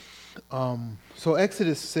So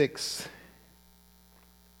Exodus 6,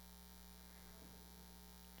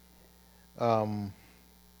 um,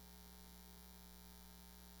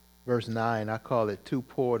 verse 9, I call it too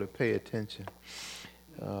poor to pay attention.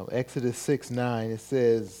 Exodus 6, 9, it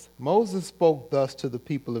says, Moses spoke thus to the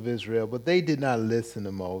people of Israel, but they did not listen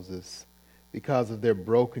to Moses because of their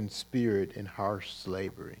broken spirit and harsh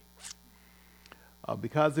slavery.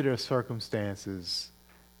 Because of their circumstances,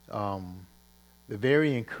 the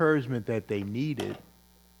very encouragement that they needed,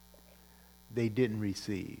 they didn't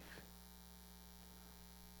receive.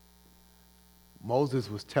 Moses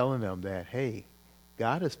was telling them that, hey,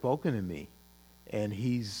 God has spoken to me, and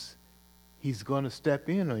he's going to step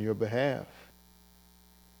in on your behalf.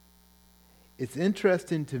 It's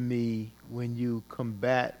interesting to me when you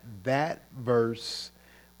combat that verse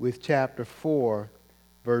with chapter 4,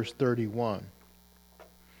 verse 31.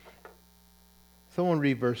 Someone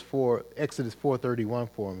read verse 4, Exodus 4:31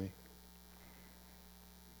 for me.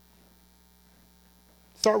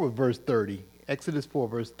 Start with verse 30. Exodus 4,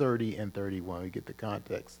 verse 30 and 31. We get the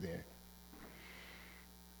context there.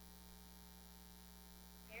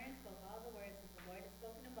 Aaron spoke all the words that the Lord had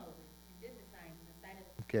spoken to Moses and did the signs in the sight of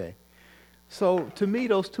the Okay. So to me,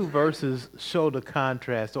 those two verses show the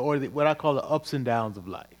contrast, or what I call the ups and downs of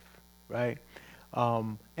life, right?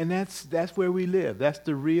 And that's where we live. That's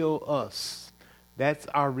the real us. That's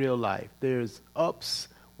our real life. There's ups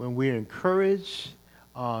when we're encouraged.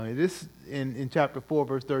 This in chapter 4,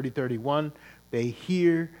 verse 30, 31, they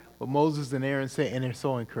hear what Moses and Aaron say, and they're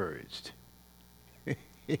so encouraged.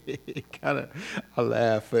 Kind of, I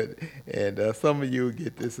laugh, and some of you will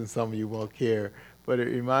get this and some of you won't care, but it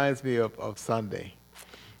reminds me of Sunday.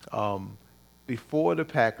 Before the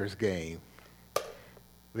Packers game,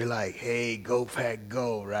 we're like, hey, go Pack,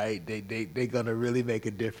 go, right? They're going to really make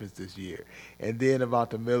a difference this year. And then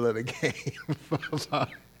about the middle of the game,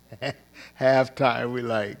 about halftime, we're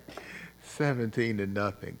like,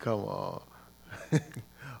 17-0, come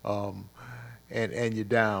on. And you're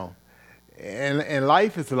down. And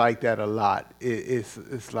life is like that a lot.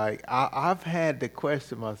 It's like I've had to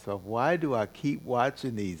question myself, why do I keep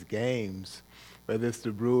watching these games, whether it's the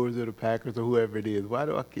Brewers or the Packers or whoever it is? Why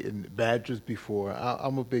do I keep and Badgers before?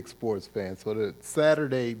 I'm a big sports fan, so the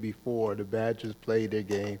Saturday before the Badgers played their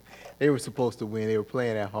game, they were supposed to win. They were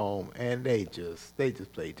playing at home, and they just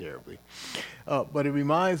played terribly. But it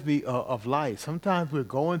reminds me of life. Sometimes we're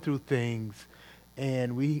going through things,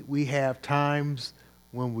 and we have times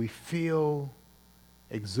when we feel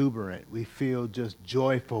exuberant, we feel just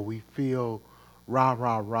joyful, we feel rah,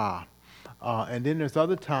 rah, rah. And then there's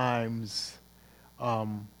other times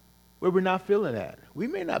where we're not feeling that. We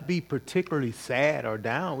may not be particularly sad or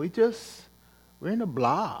down, we're in a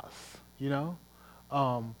blase, you know.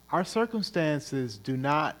 Our circumstances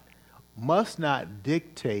must not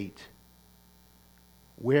dictate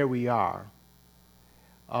where we are.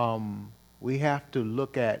 We have to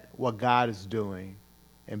look at what God is doing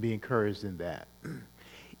and be encouraged in that.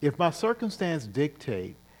 If my circumstance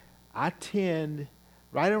dictate, I tend,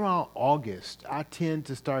 right around August, I tend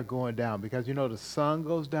to start going down because, the sun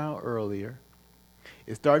goes down earlier.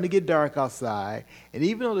 It's starting to get dark outside. And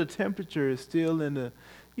even though the temperature is still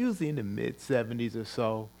usually in the mid 70s or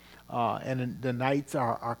so, and the nights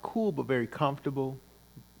are cool but very comfortable,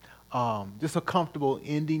 just a comfortable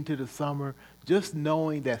ending to the summer, just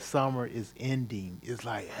knowing that summer is ending is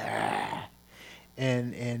like,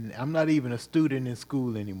 And I'm not even a student in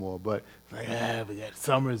school anymore, but it's like,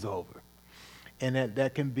 summer's over. And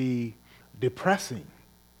that can be depressing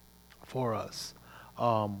for us,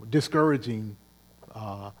 discouraging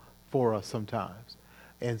for us sometimes.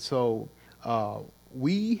 And so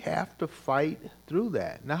we have to fight through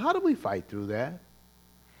that. Now, how do we fight through that?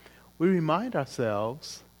 We remind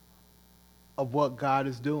ourselves of what God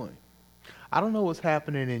is doing. I don't know what's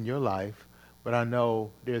happening in your life, but I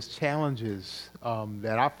know there's challenges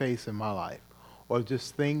that I face in my life, or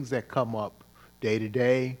just things that come up day to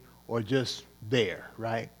day, or just there,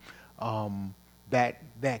 right?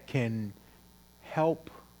 That can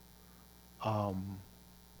help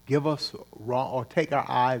give us wrong or take our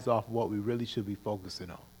eyes off what we really should be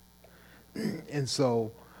focusing on. And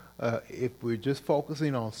so, if we're just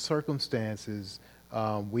focusing on circumstances,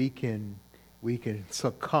 we can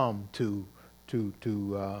succumb to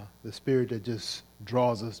the spirit that just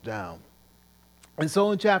draws us down. And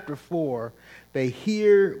so in chapter 4, they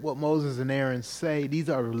hear what Moses and Aaron say. These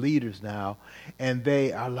are the leaders now, and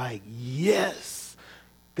they are like, yes,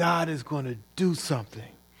 God is going to do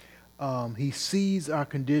something. He sees our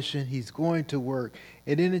condition. He's going to work.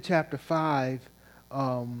 And then in chapter 5,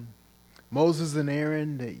 Moses and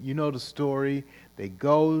Aaron, you know the story. They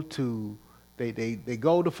go to They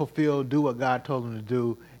go to fulfill, do what God told them to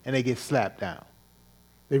do, and they get slapped down.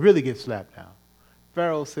 They really get slapped down.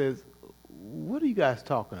 Pharaoh says, what are you guys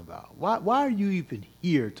talking about? Why are you even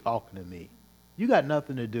here talking to me? You got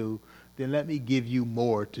nothing to do, then let me give you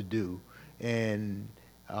more to do. And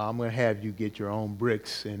I'm going to have you get your own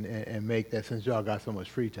bricks and make that, since y'all got so much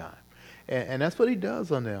free time. And that's what he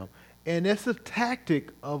does on them. And that's a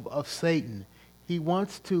tactic of Satan. He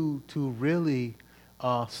wants to really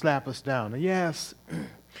slap us down. And yes,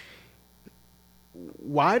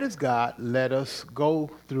 why does God let us go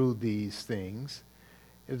through these things?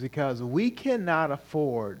 Is because we cannot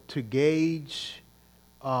afford to gauge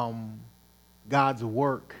God's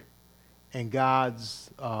work and God's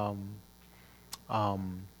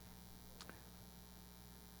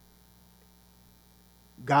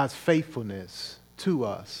faithfulness to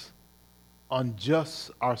us on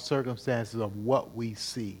just our circumstances of what we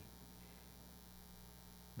see.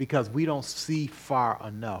 Because we don't see far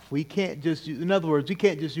enough. We can't just use, in other words, we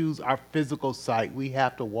can't just use our physical sight. We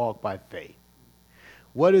have to walk by faith.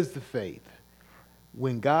 What is the faith?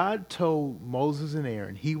 When God told Moses and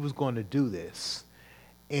Aaron he was going to do this,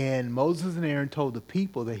 and Moses and Aaron told the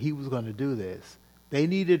people that he was going to do this, they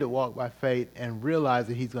needed to walk by faith and realize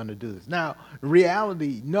that he's going to do this. Now, in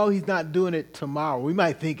reality, no, he's not doing it tomorrow. We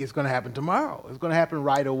might think it's going to happen tomorrow. It's going to happen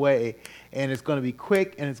right away, and it's going to be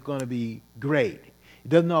quick, and it's going to be great. It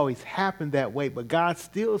doesn't always happen that way, but God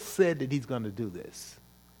still said that he's going to do this.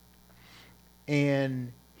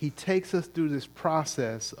 And he takes us through this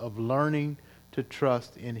process of learning to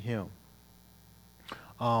trust in him.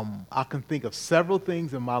 I can think of several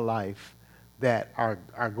things in my life that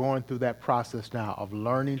are going through that process now of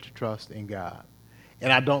learning to trust in God.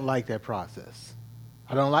 And I don't like that process.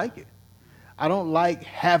 I don't like it. I don't like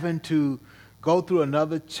having to go through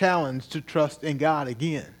another challenge to trust in God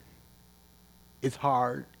again. It's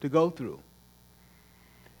hard to go through.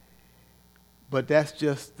 But that's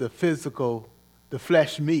just the physical, the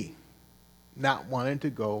flesh me, not wanting to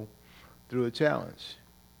go through a challenge.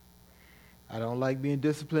 I don't like being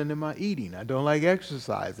disciplined in my eating. I don't like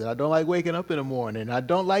exercising. I don't like waking up in the morning. I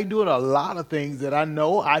don't like doing a lot of things that I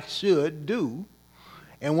know I should do.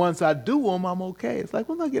 And once I do them, I'm okay. It's like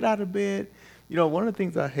when I get out of bed, you know, one of the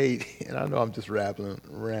things I hate, and I know I'm just rambling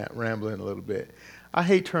a little bit, I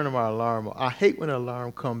hate turning my alarm on. I hate when an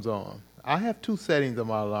alarm comes on. I have two settings on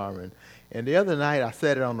my alarm, and the other night I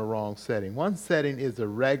set it on the wrong setting. One setting is the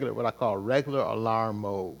regular, what I call regular alarm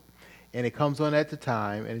mode, and it comes on at the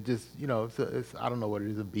time, and it just, you know, it's I don't know what it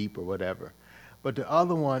is, a beep or whatever. But the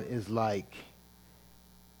other one is like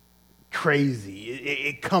crazy.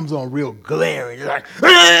 It comes on real glaring. It's like,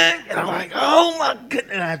 and I'm like, oh my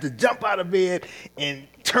goodness, and I have to jump out of bed and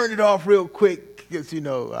turn it off real quick. Because, you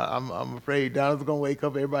know, I'm afraid Donna's going to wake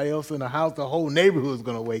up, everybody else in the house, the whole neighborhood is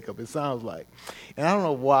going to wake up, it sounds like. And I don't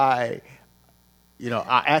know why, you know,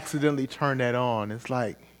 I accidentally turned that on. It's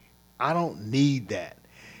like, I don't need that.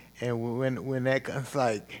 And when that comes,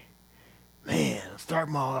 like, man, start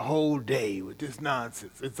my whole day with this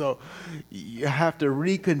nonsense. And so you have to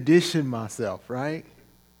recondition myself, right?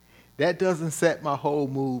 That doesn't set my whole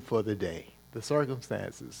mood for the day, the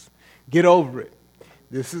circumstances. Get over it.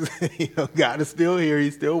 This is, you know, God is still here.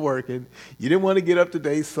 He's still working. You didn't want to get up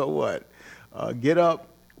today, so what? Get up.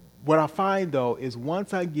 What I find, though, is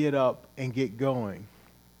once I get up and get going,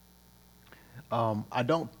 I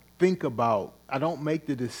don't make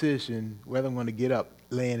the decision whether I'm going to get up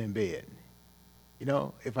laying in bed. You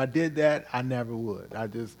know, if I did that, I never would. I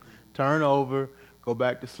just turn over, go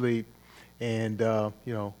back to sleep, and,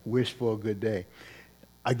 you know, wish for a good day.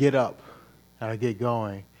 I get up and I get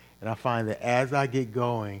going. And I find that as I get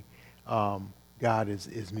going, God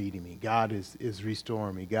is meeting me. God is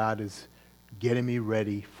restoring me. God is getting me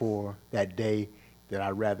ready for that day that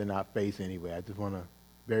I'd rather not face anyway. I just want to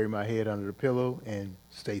bury my head under the pillow and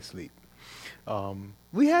stay asleep.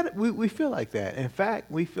 We feel like that. In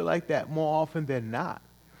fact, we feel like that more often than not.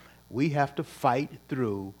 We have to fight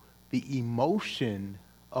through the emotion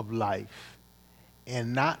of life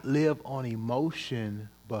and not live on emotion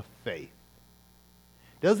but faith.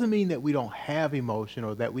 Doesn't mean that we don't have emotion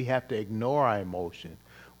or that we have to ignore our emotion.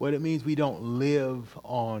 What it means, we don't live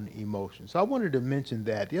on emotion. So I wanted to mention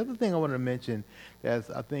that. The other thing I wanted to mention that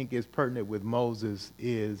I think is pertinent with Moses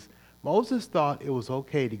is Moses thought it was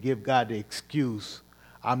okay to give God the excuse,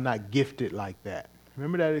 I'm not gifted like that.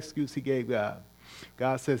 Remember that excuse he gave God?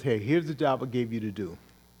 God says, hey, here's the job I gave you to do.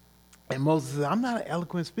 And Moses says, I'm not an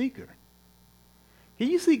eloquent speaker. Can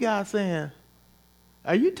you see God saying,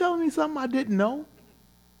 are you telling me something I didn't know?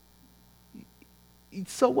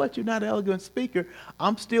 So what? You're not an eloquent speaker.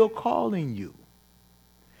 I'm still calling you.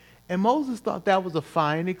 And Moses thought that was a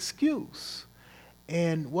fine excuse.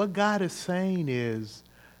 And what God is saying is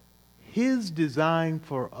his design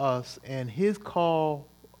for us and his call,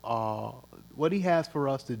 what he has for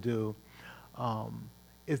us to do,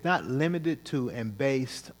 is not limited to and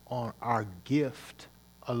based on our gift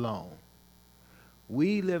alone.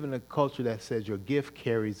 We live in a culture that says your gift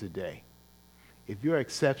carries the day. If you're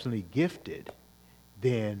exceptionally gifted,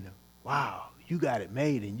 then wow, you got it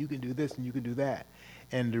made and you can do this and you can do that.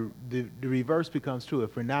 And the reverse becomes true.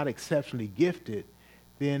 If we're not exceptionally gifted,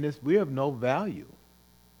 then we have no value.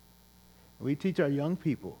 We teach our young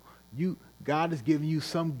people, God has given you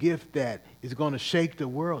some gift that is going to shake the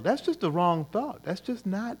world. That's just the wrong thought. That's just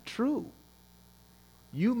not true.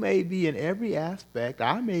 You may be in every aspect,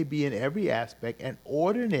 I may be in every aspect, an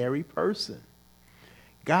ordinary person.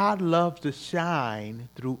 God loves to shine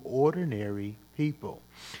through ordinary people.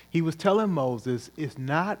 He was telling Moses, it's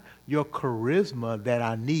not your charisma that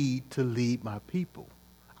I need to lead my people.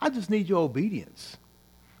 I just need your obedience.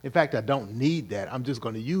 In fact, I don't need that. I'm just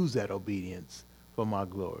going to use that obedience for my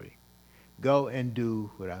glory. Go and do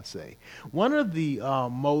what I say. One of the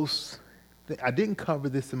I didn't cover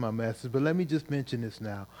this in my message, but let me just mention this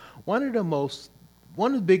now. One of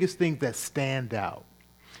the biggest things that stand out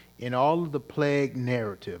in all of the plague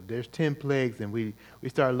narrative, there's 10 plagues, and we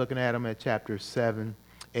started looking at them at chapter 7,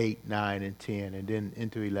 8, 9, and 10, and then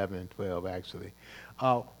into 11 and 12, actually.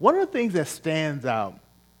 One of the things that stands out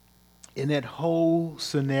in that whole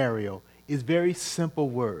scenario is very simple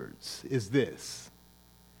words, is this.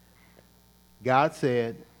 God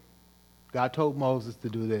told Moses to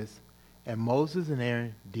do this, and Moses and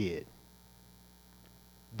Aaron did.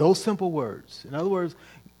 Those simple words. In other words,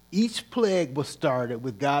 each plague was started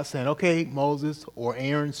with God saying, okay, Moses or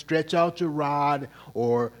Aaron, stretch out your rod,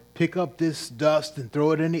 or pick up this dust and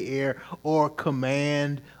throw it in the air, or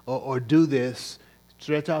command, or do this.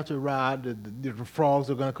 Stretch out your rod, the frogs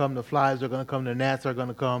are going to come, the flies are going to come, the gnats are going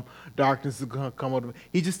to come, darkness is going to come over.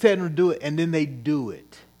 He just said them to do it, and then they do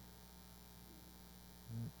it.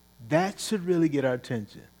 That should really get our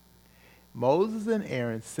attention. Moses and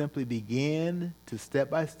Aaron simply began to step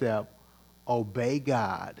by step obey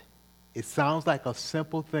God. It sounds like a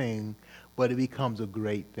simple thing, but it becomes a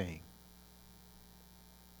great thing.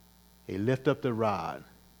 They lift up the rod,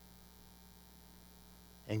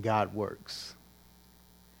 and God works.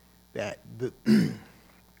 That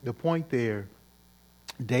the point there,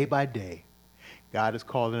 day by day, God is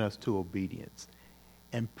calling us to obedience.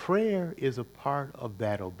 And prayer is a part of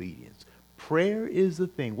that obedience. Prayer is the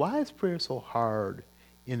thing. Why is prayer so hard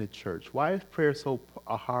in the church? Why is prayer so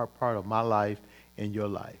a hard part of my life and your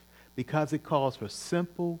life? Because it calls for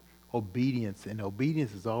simple obedience, and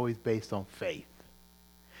obedience is always based on faith.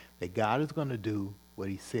 That God is going to do what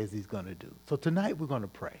he says he's going to do. So tonight we're going to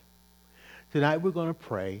pray. Tonight we're going to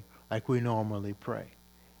pray like we normally pray.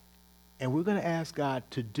 And we're going to ask God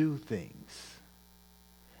to do things.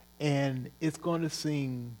 And it's going to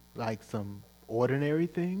seem like some ordinary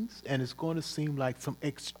things, and it's going to seem like some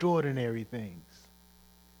extraordinary things.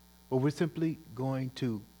 But we're simply going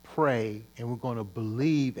to pray, and we're going to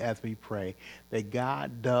believe as we pray that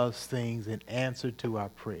God does things in answer to our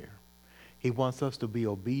prayer. He wants us to be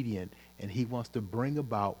obedient, and he wants to bring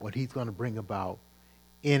about what he's going to bring about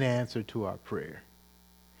in answer to our prayer.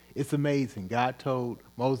 It's amazing. God told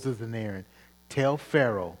Moses and Aaron, tell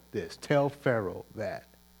Pharaoh this, tell Pharaoh that.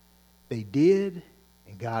 They did,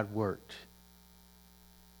 and God worked.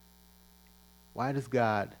 Why does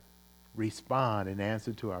God respond in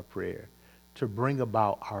answer to our prayer? To bring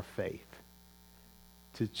about our faith,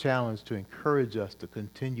 to challenge, to encourage us to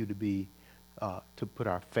continue to be, to put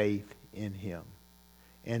our faith in him,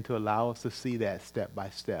 and to allow us to see that step by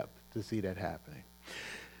step, to see that happening.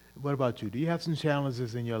 What about you? Do you have some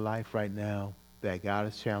challenges in your life right now that God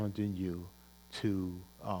is challenging you to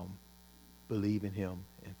believe in him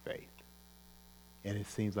in faith? And it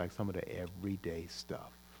seems like some of the everyday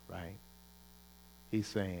stuff, right? He's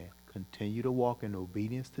saying, continue to walk in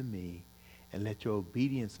obedience to me, and let your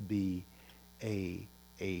obedience be a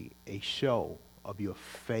show of your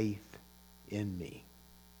faith in me.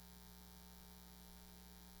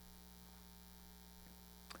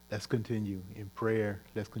 Let's continue in prayer.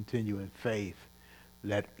 Let's continue in faith,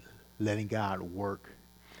 letting God work.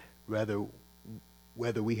 Whether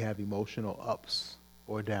we have emotional ups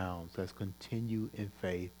or downs, let's continue in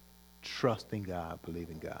faith, trusting God,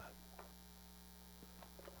 believing God.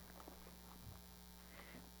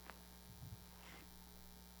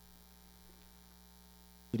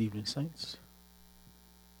 Good evening, saints.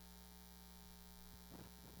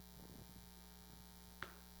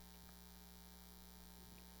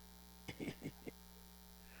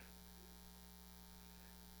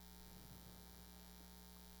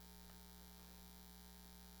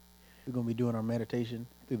 We're going to be doing our meditation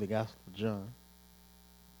through the Gospel of John.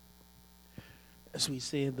 As we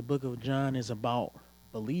said, the book of John is about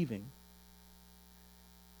believing.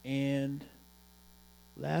 And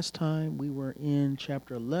last time we were in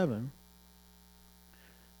chapter 11,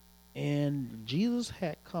 and Jesus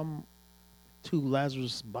had come to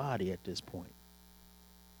Lazarus' body at this point.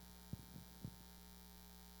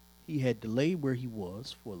 He had delayed where he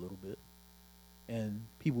was for a little bit, and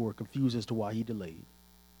people were confused as to why he delayed.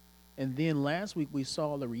 And then last week we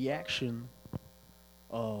saw the reaction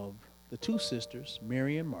of the two sisters,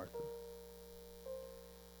 Mary and Martha,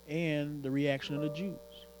 and the reaction of the Jews.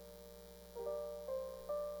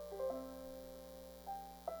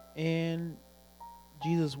 And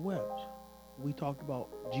Jesus wept. We talked about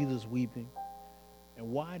Jesus weeping and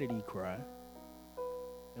why did he cry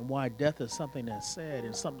and why death is something that's sad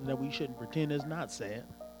and something that we shouldn't pretend is not sad.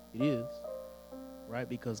 It is, right?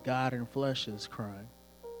 Because God in flesh is crying.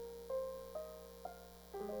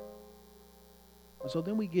 So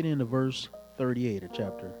then we get into verse 38 of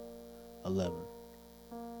chapter 11.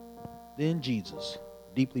 Then Jesus,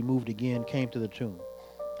 deeply moved again, came to the tomb.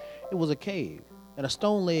 It was a cave, and a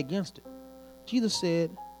stone lay against it. Jesus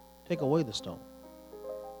said, "Take away the stone."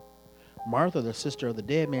 Martha, the sister of the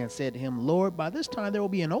dead man, said to him, "Lord, by this time there will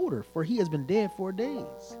be an odor, for he has been dead 4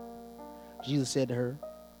 days." Jesus said to her,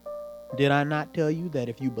 "Did I not tell you that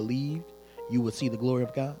if you believed, you would see the glory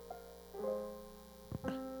of God?"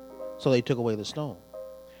 So they took away the stone.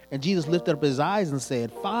 And Jesus lifted up his eyes and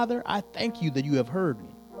said, "Father, I thank you that you have heard me.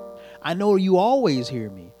 I know you always hear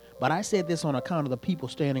me, but I said this on account of the people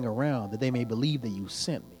standing around, that they may believe that you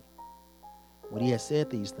sent me." When he had said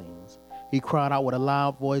these things, he cried out with a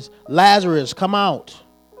loud voice, "Lazarus, come out."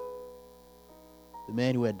 The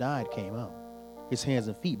man who had died came out, his hands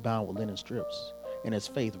and feet bound with linen strips, and his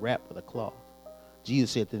face wrapped with a cloth. Jesus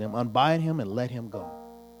said to them, "Unbind him and let him go."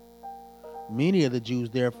 Many of the Jews,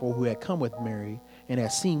 therefore, who had come with Mary and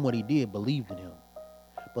had seen what he did, believed in him.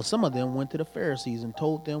 But some of them went to the Pharisees and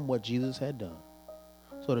told them what Jesus had done.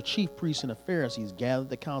 So the chief priests and the Pharisees gathered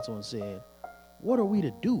the council and said, "What are we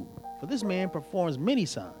to do? For this man performs many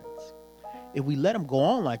signs. If we let him go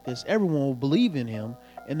on like this, everyone will believe in him,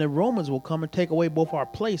 and the Romans will come and take away both our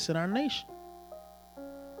place and our nation."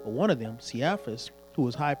 But one of them, Caiaphas, who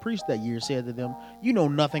was high priest that year, said to them, "You know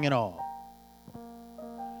nothing at all.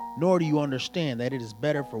 Nor do you understand that it is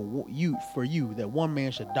better for you that one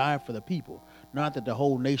man should die for the people, not that the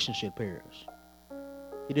whole nation should perish."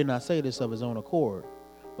 He did not say this of his own accord,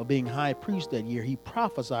 but being high priest that year, he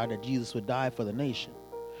prophesied that Jesus would die for the nation,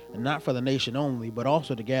 and not for the nation only, but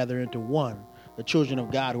also to gather into one the children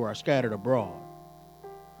of God who are scattered abroad.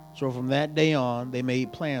 So from that day on, they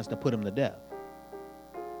made plans to put him to death.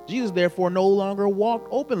 Jesus therefore no longer walked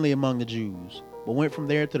openly among the Jews, but went from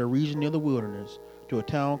there to the region near the wilderness, to a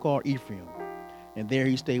town called Ephraim, and there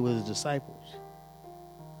he stayed with his disciples.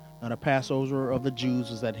 Now the Passover of the Jews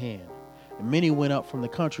was at hand, and many went up from the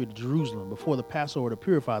country to Jerusalem before the Passover to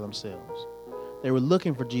purify themselves. They were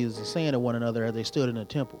looking for Jesus and saying to one another as they stood in the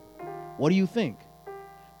temple, "What do you think?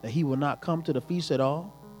 That he will not come to the feast at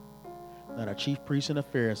all?" Now the chief priests and the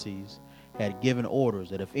Pharisees had given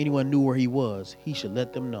orders that if anyone knew where he was, he should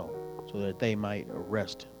let them know, so that they might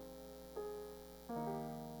arrest him.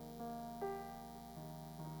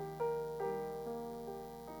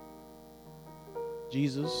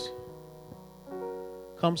 Jesus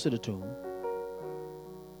comes to the tomb,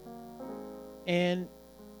 and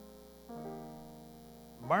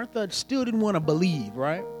Martha still didn't want to believe,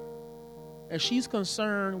 right? And she's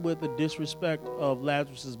concerned with the disrespect of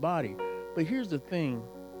Lazarus' body. But here's the thing.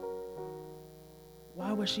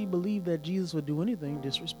 Why would she believe that Jesus would do anything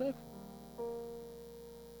disrespectful?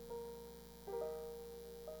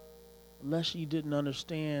 Unless she didn't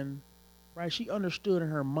understand. Right, she understood in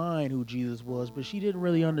her mind who Jesus was, but she didn't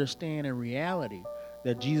really understand in reality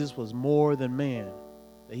that Jesus was more than man,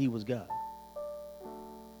 that he was God.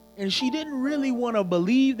 And she didn't really want to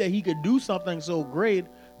believe that he could do something so great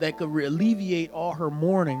that could alleviate all her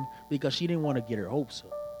mourning, because she didn't want to get her hopes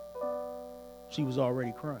up. She was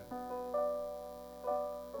already crying.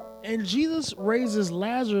 And Jesus raises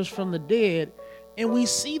Lazarus from the dead, and we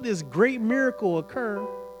see this great miracle occur,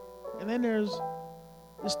 and then there's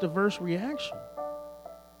this diverse reaction,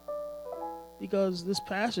 because this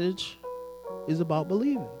passage is about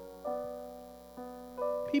believing.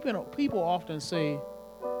 People often say,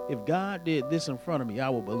 if God did this in front of me, I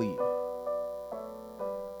will believe.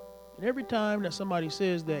 And every time that somebody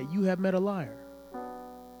says that, you have met a liar.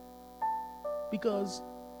 Because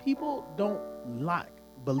people don't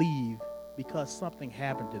believe because something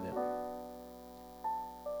happened to them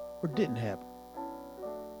or didn't happen.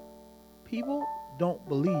 People don't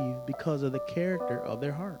believe because of the character of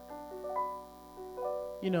their heart.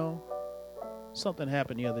 You know, something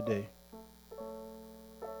happened the other day.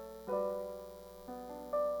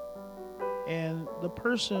 And the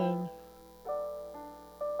person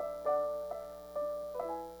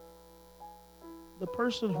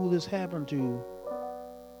who this happened to,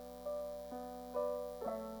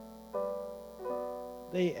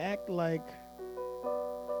 they act like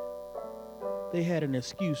they had an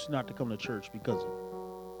excuse not to come to church because of it.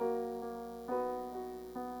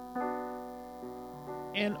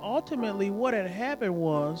 And ultimately what had happened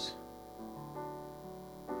was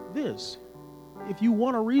this. If you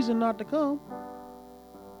want a reason not to come,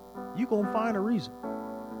 you're going to find a reason.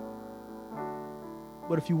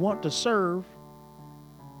 But if you want to serve,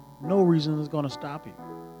 no reason is going to stop you.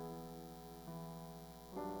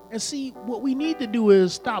 And see, what we need to do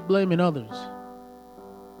is stop blaming others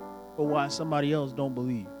for why somebody else don't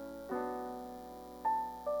believe.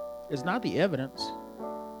 It's not the evidence.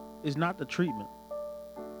 It's not the treatment.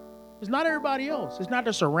 It's not everybody else. It's not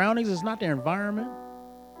their surroundings. It's not their environment.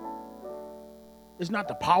 It's not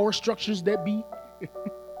the power structures that be.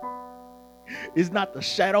 It's not the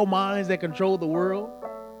shadow minds that control the world.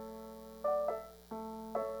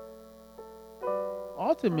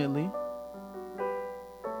 Ultimately,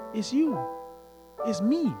 it's you. It's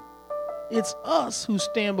me. It's us who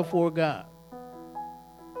stand before God.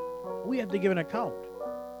 We have to give an account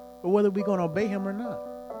for whether we're going to obey him or not.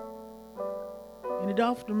 And it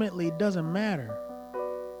ultimately doesn't matter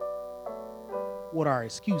what our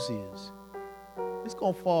excuse is. It's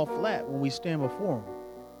going to fall flat when we stand before him.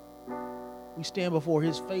 We stand before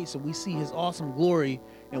his face and we see his awesome glory,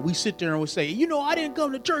 and we sit there and we say, you know, I didn't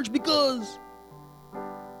come to church because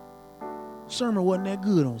the sermon wasn't that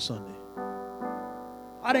good on Sunday.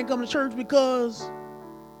 I didn't come to church because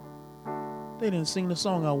they didn't sing the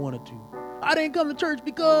song I wanted to. I didn't come to church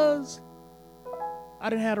because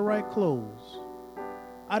I didn't have the right clothes.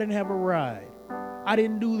 I didn't have a ride. I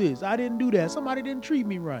didn't do this. I didn't do that. Somebody didn't treat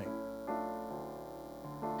me right.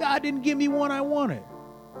 God didn't give me what I wanted.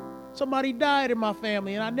 Somebody died in my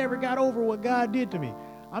family and I never got over what God did to me.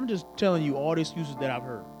 I'm just telling you all the excuses that I've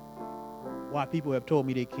heard. Why people have told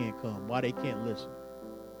me they can't come, why they can't listen.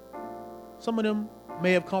 Some of them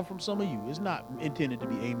may have come from some of you. It's not intended to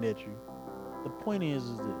be aimed at you. The point is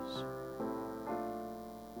this.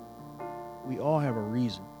 We all have a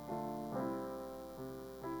reason.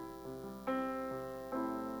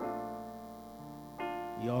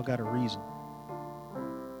 We all got a reason.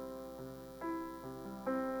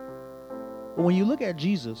 But when you look at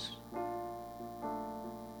Jesus,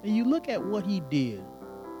 and you look at what he did,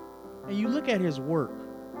 and you look at his work,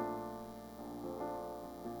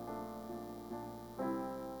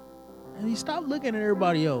 and you stop looking at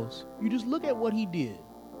everybody else, you just look at what he did.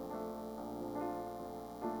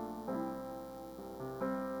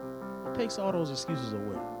 It takes all those excuses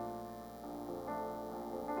away.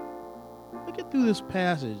 Look at through this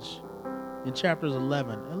passage in chapters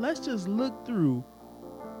 11, and let's just look through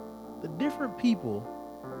the different people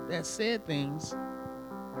that said things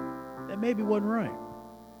that maybe wasn't right.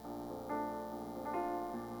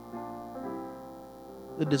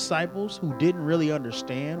 The disciples who didn't really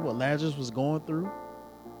understand what Lazarus was going through.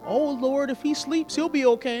 Oh Lord, if he sleeps, he'll be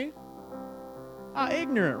okay. How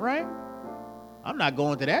ignorant, right? I'm not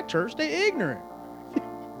going to that church. They're ignorant.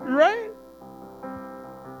 Right?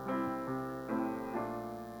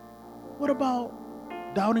 What about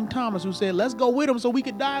doubting Thomas, who said, let's go with him so we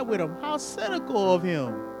could die with him? How cynical of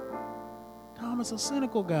him. Thomas, a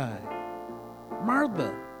cynical guy.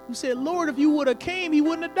 Martha, who said, Lord, if you would have came, he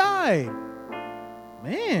wouldn't have died.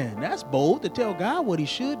 Man, that's bold to tell God what he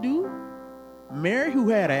should do. Mary, who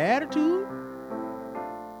had an attitude.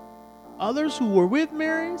 Others who were with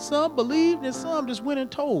Mary, some believed and some just went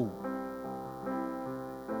and told.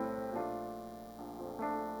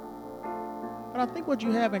 But I think what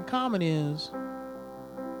you have in common is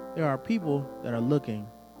there are people that are looking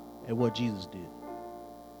at what Jesus did.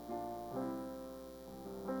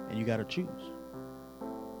 And you got to choose.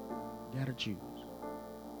 You got to choose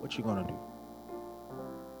what you're going to do.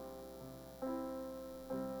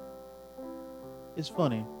 It's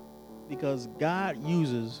funny because God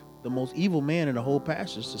uses the most evil man in the whole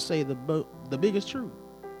passage to say the biggest truth.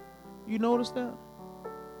 You notice that?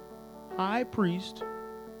 High priest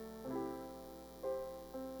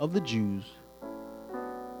of the Jews.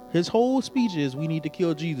 His whole speech is, we need to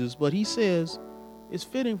kill Jesus, but he says it's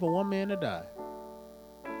fitting for one man to die.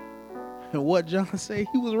 And what John say?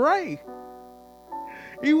 He was right.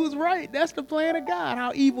 He was right. That's the plan of God.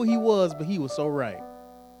 How evil he was, but he was so right.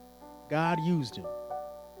 God used him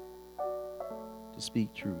to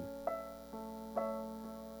speak truth.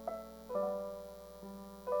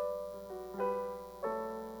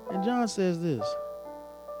 And John says this,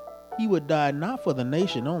 he would die not for the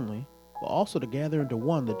nation only, but also to gather into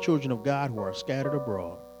one the children of God who are scattered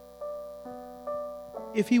abroad.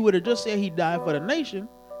 If he would have just said he died for the nation,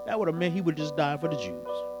 that would have meant he would just die for the Jews.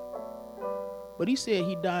 But he said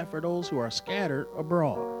he died for those who are scattered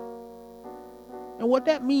abroad. And what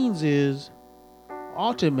that means is,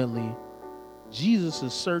 ultimately, Jesus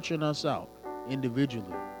is searching us out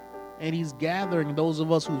individually. And he's gathering those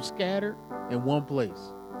of us who've scattered in one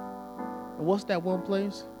place. And what's that one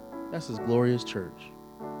place? That's his glorious church.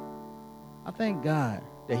 I thank God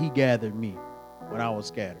that he gathered me when I was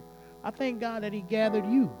scattered. I thank God that he gathered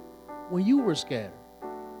you when you were scattered.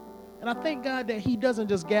 And I thank God that he doesn't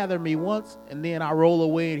just gather me once and then I roll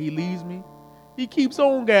away and he leaves me. He keeps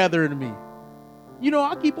on gathering me. You know,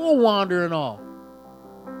 I keep on wandering off.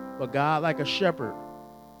 But God, like a shepherd,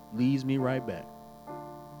 leads me right back.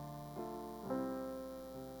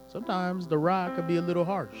 Sometimes the ride could be a little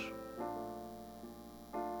harsh.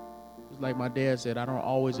 It's like my dad said, I don't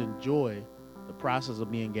always enjoy the process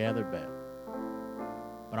of being gathered back.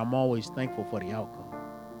 But I'm always thankful for the outcome.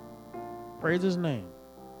 Praise his name.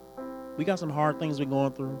 We got some hard things we're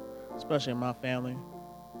going through, especially in my family.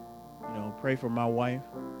 You know, pray for my wife.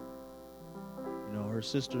 You know, her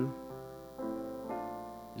sister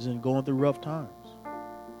is going through rough times.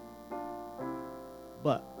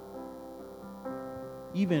 But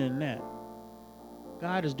even in that,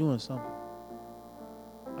 God is doing something.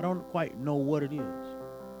 I don't quite know what it is,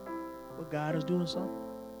 but God is doing something.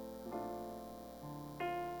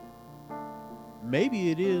 Maybe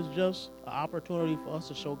it is just an opportunity for us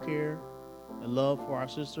to show care and love for our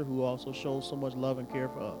sister who also shows so much love and care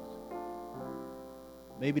for us.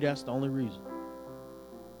 Maybe that's the only reason.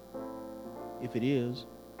 If it is,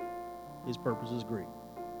 his purpose is great.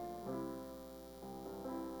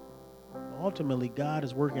 Ultimately, God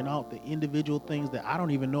is working out the individual things that I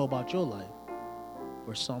don't even know about your life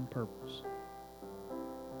for some purpose.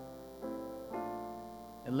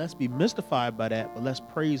 And let's be mystified by that, but let's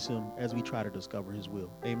praise him as we try to discover his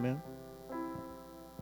will. Amen.